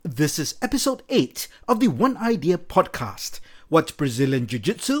This is episode 8 of the One Idea podcast. What Brazilian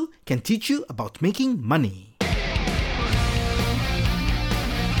Jiu-jitsu can teach you about making money.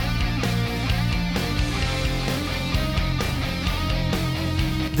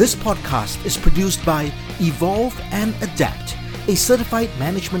 This podcast is produced by Evolve and Adapt, a certified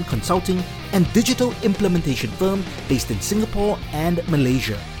management consulting and digital implementation firm based in Singapore and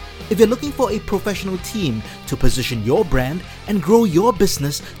Malaysia. If you're looking for a professional team to position your brand and grow your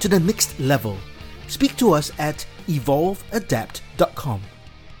business to the next level, speak to us at evolveadapt.com.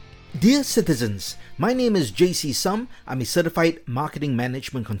 Dear citizens, my name is JC Sum. I'm a certified marketing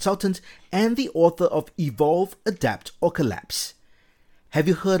management consultant and the author of Evolve, Adapt or Collapse. Have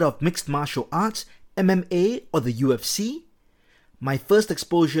you heard of mixed martial arts, MMA or the UFC? My first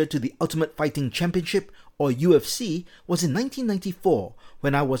exposure to the Ultimate Fighting Championship or UFC was in 1994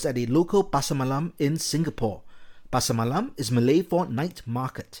 when I was at a local pasar malam in Singapore. Pasar malam is Malay for night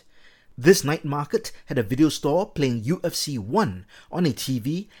market. This night market had a video store playing UFC 1 on a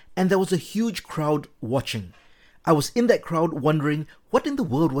TV and there was a huge crowd watching. I was in that crowd wondering what in the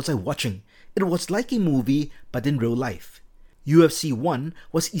world was I watching. It was like a movie but in real life. UFC 1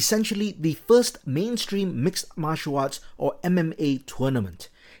 was essentially the first mainstream mixed martial arts or MMA tournament.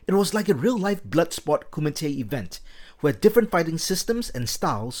 It was like a real-life blood sport kumite event where different fighting systems and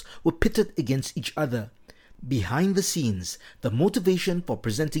styles were pitted against each other. Behind the scenes, the motivation for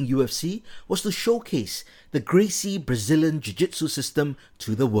presenting UFC was to showcase the Gracie Brazilian Jiu-jitsu system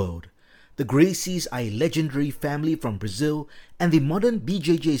to the world. The Gracies are a legendary family from Brazil, and the modern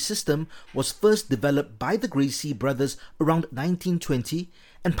BJJ system was first developed by the Gracie brothers around 1920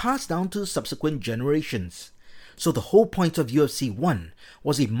 and passed down to subsequent generations. So the whole point of UFC 1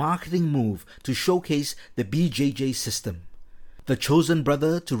 was a marketing move to showcase the BJJ system. The chosen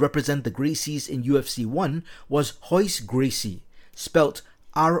brother to represent the Gracies in UFC 1 was Royce Gracie, spelt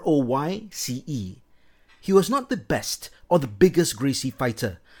Royce. He was not the best or the biggest Gracie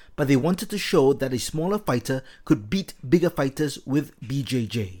fighter, but they wanted to show that a smaller fighter could beat bigger fighters with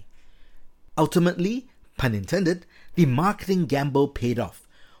BJJ. Ultimately, pun intended, the marketing gamble paid off.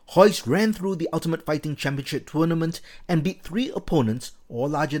 Royce ran through the Ultimate Fighting Championship tournament and beat 3 opponents, all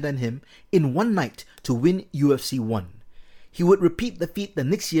larger than him, in one night to win UFC 1. He would repeat the feat the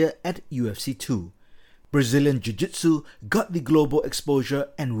next year at UFC 2. Brazilian Jiu-Jitsu got the global exposure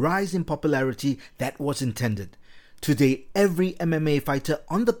and rise in popularity that was intended. Today, every MMA fighter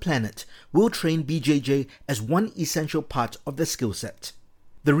on the planet will train BJJ as one essential part of their skill set.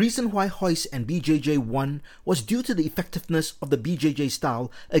 The reason why Royce and BJJ won was due to the effectiveness of the BJJ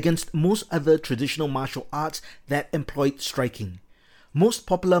style against most other traditional martial arts that employed striking. Most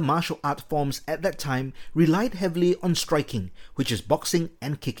popular martial art forms at that time relied heavily on striking, which is boxing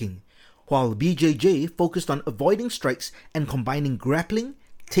and kicking, while BJJ focused on avoiding strikes and combining grappling,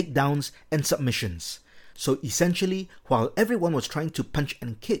 takedowns, and submissions. So essentially, while everyone was trying to punch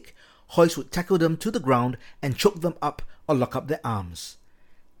and kick, Royce would tackle them to the ground and choke them up or lock up their arms.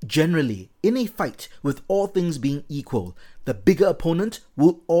 Generally, in a fight, with all things being equal, the bigger opponent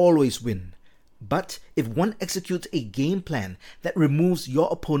will always win. But if one executes a game plan that removes your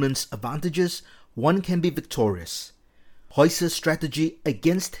opponent's advantages, one can be victorious. Royce's strategy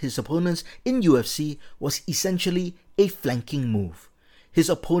against his opponents in UFC was essentially a flanking move. His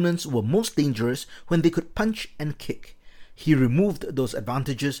opponents were most dangerous when they could punch and kick. He removed those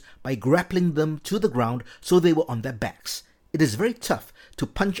advantages by grappling them to the ground so they were on their backs. It is very tough to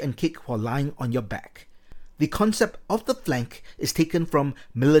punch and kick while lying on your back. The concept of the flank is taken from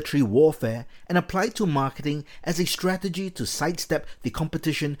military warfare and applied to marketing as a strategy to sidestep the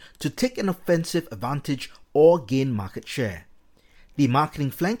competition to take an offensive advantage or gain market share. The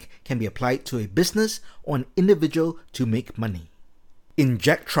marketing flank can be applied to a business or an individual to make money. In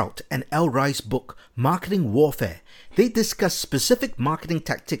Jack Trout and Al Rice's book, Marketing Warfare, they discuss specific marketing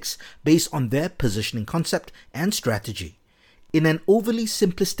tactics based on their positioning concept and strategy. In an overly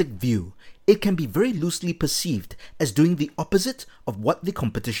simplistic view, it can be very loosely perceived as doing the opposite of what the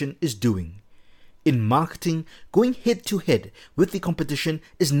competition is doing. In marketing, going head-to-head with the competition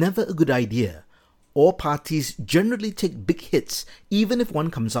is never a good idea. All parties generally take big hits even if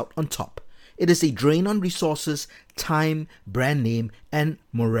one comes out on top. It is a drain on resources, time, brand name, and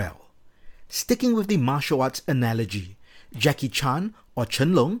morale. Sticking with the martial arts analogy, Jackie Chan or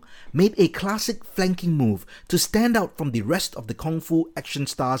Chen Long made a classic flanking move to stand out from the rest of the kung fu action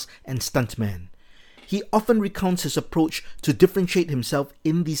stars and stuntmen. He often recounts his approach to differentiate himself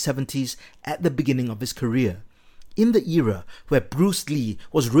in the 70s at the beginning of his career. In the era where Bruce Lee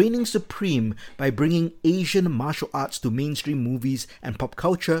was reigning supreme by bringing Asian martial arts to mainstream movies and pop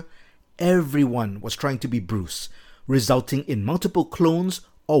culture, everyone was trying to be Bruce, resulting in multiple clones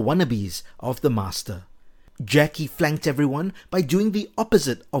or wannabes of the master. Jackie flanked everyone by doing the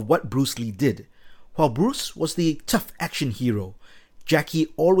opposite of what Bruce Lee did. While Bruce was the tough action hero, Jackie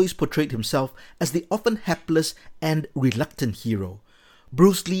always portrayed himself as the often hapless and reluctant hero.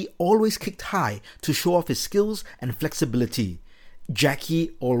 Bruce Lee always kicked high to show off his skills and flexibility.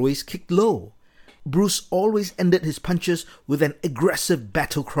 Jackie always kicked low. Bruce always ended his punches with an aggressive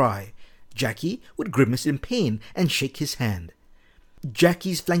battle cry. Jackie would grimace in pain and shake his hand.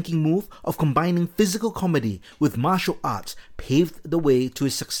 Jackie's flanking move of combining physical comedy with martial arts paved the way to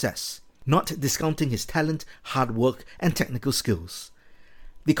his success, not discounting his talent, hard work, and technical skills.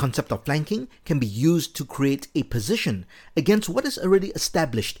 The concept of flanking can be used to create a position against what is already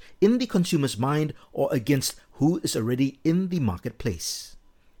established in the consumer's mind or against who is already in the marketplace.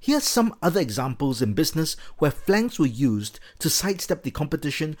 Here are some other examples in business where flanks were used to sidestep the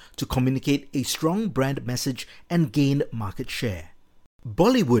competition to communicate a strong brand message and gain market share.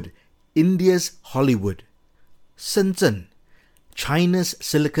 Bollywood, India's Hollywood. Shenzhen, China's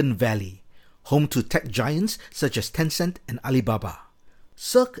Silicon Valley, home to tech giants such as Tencent and Alibaba.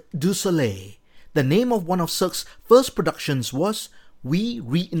 Cirque du Soleil. The name of one of Cirque's first productions was We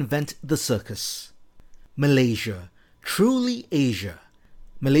Reinvent the Circus. Malaysia, truly Asia.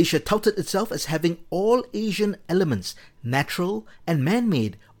 Malaysia touted itself as having all Asian elements, natural and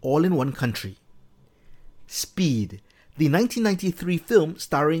man-made, all in one country. Speed, the 1993 film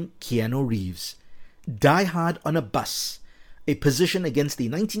starring Keanu Reeves. Die Hard on a Bus, a position against the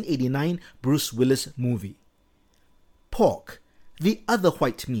 1989 Bruce Willis movie. Pork, the other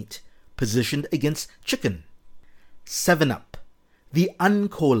white meat, positioned against chicken. 7-Up, the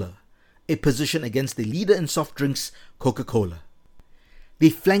uncola, a position against the leader in soft drinks, Coca-Cola. The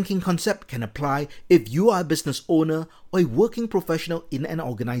flanking concept can apply if you are a business owner or a working professional in an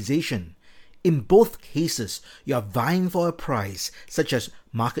organization. In both cases, you are vying for a prize, such as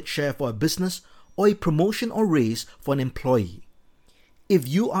market share for a business or a promotion or raise for an employee. If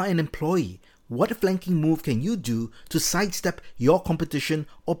you are an employee, what flanking move can you do to sidestep your competition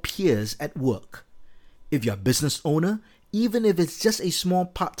or peers at work? If you're a business owner, even if it's just a small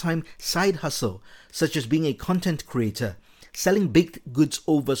part-time side hustle, such as being a content creator, selling baked goods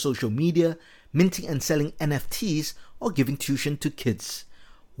over social media, minting and selling NFTs, or giving tuition to kids,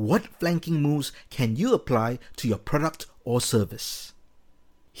 what flanking moves can you apply to your product or service?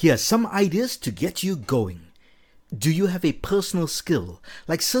 Here are some ideas to get you going. Do you have a personal skill,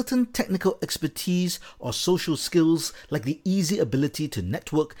 like certain technical expertise, or social skills, like the easy ability to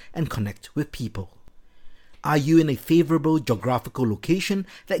network and connect with people? Are you in a favorable geographical location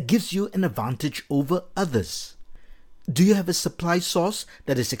that gives you an advantage over others? Do you have a supply source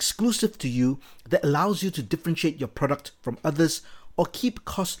that is exclusive to you that allows you to differentiate your product from others, or keep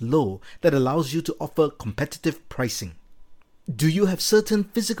costs low that allows you to offer competitive pricing? Do you have certain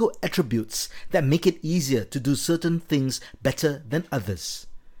physical attributes that make it easier to do certain things better than others?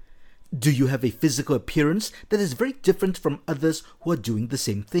 Do you have a physical appearance that is very different from others who are doing the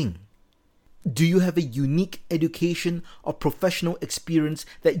same thing? Do you have a unique education or professional experience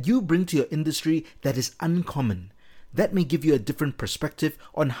that you bring to your industry that is uncommon? That may give you a different perspective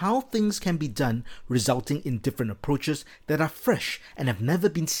on how things can be done, resulting in different approaches that are fresh and have never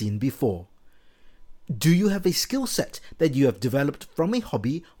been seen before. Do you have a skill set that you have developed from a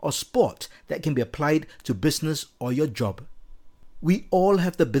hobby or sport that can be applied to business or your job? We all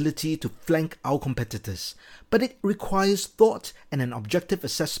have the ability to flank our competitors, but it requires thought and an objective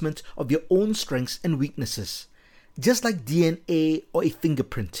assessment of your own strengths and weaknesses. Just like DNA or a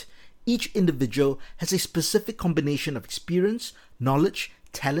fingerprint, each individual has a specific combination of experience, knowledge,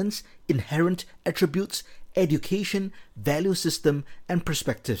 talents, inherent attributes, education, value system, and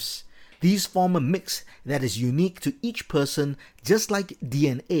perspectives. These form a mix that is unique to each person, just like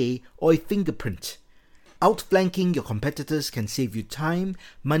DNA or a fingerprint. Outflanking your competitors can save you time,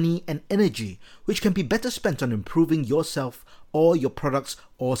 money, and energy, which can be better spent on improving yourself or your products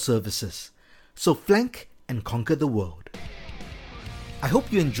or services. So flank and conquer the world. I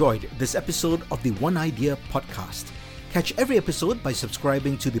hope you enjoyed this episode of the One Idea podcast. Catch every episode by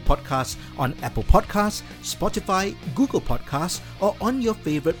subscribing to the podcast on Apple Podcasts, Spotify, Google Podcasts, or on your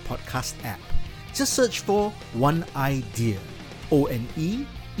favorite podcast app. Just search for One Idea. ONEEYEDEER.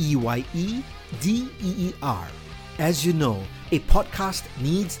 As you know, a podcast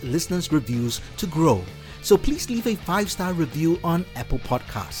needs listeners' reviews to grow, so please leave a 5-star review on Apple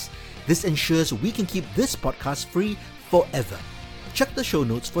Podcasts. This ensures we can keep this podcast free forever. Check the show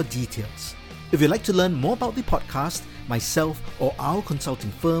notes for details. If you'd like to learn more about the podcast, myself, or our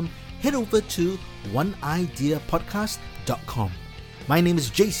consulting firm, head over to oneideapodcast.com. My name is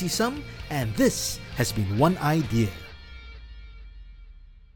JC Sum, and this has been One Idea.